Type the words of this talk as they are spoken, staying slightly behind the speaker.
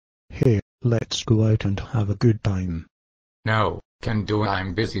Let's go out and have a good time. No, can do.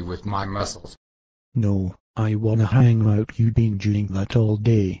 I'm busy with my muscles. No, I wanna hang out. You been doing that all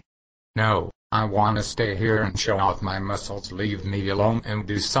day. No, I wanna stay here and show off my muscles. Leave me alone and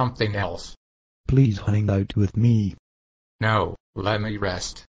do something else. Please hang out with me. No, let me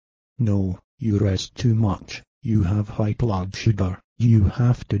rest. No, you rest too much. You have high blood sugar. You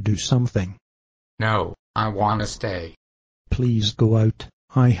have to do something. No, I wanna stay. Please go out.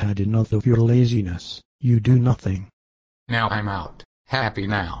 I had enough of your laziness. You do nothing. Now I'm out. Happy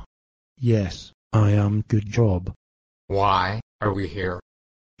now. Yes, I am. Good job. Why are we here?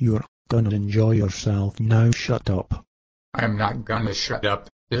 You're gonna enjoy yourself now. Shut up. I'm not gonna shut up.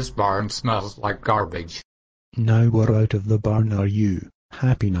 This barn smells like garbage. Now we're out of the barn. Are you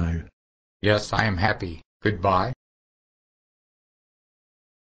happy now? Yes, I am happy. Goodbye.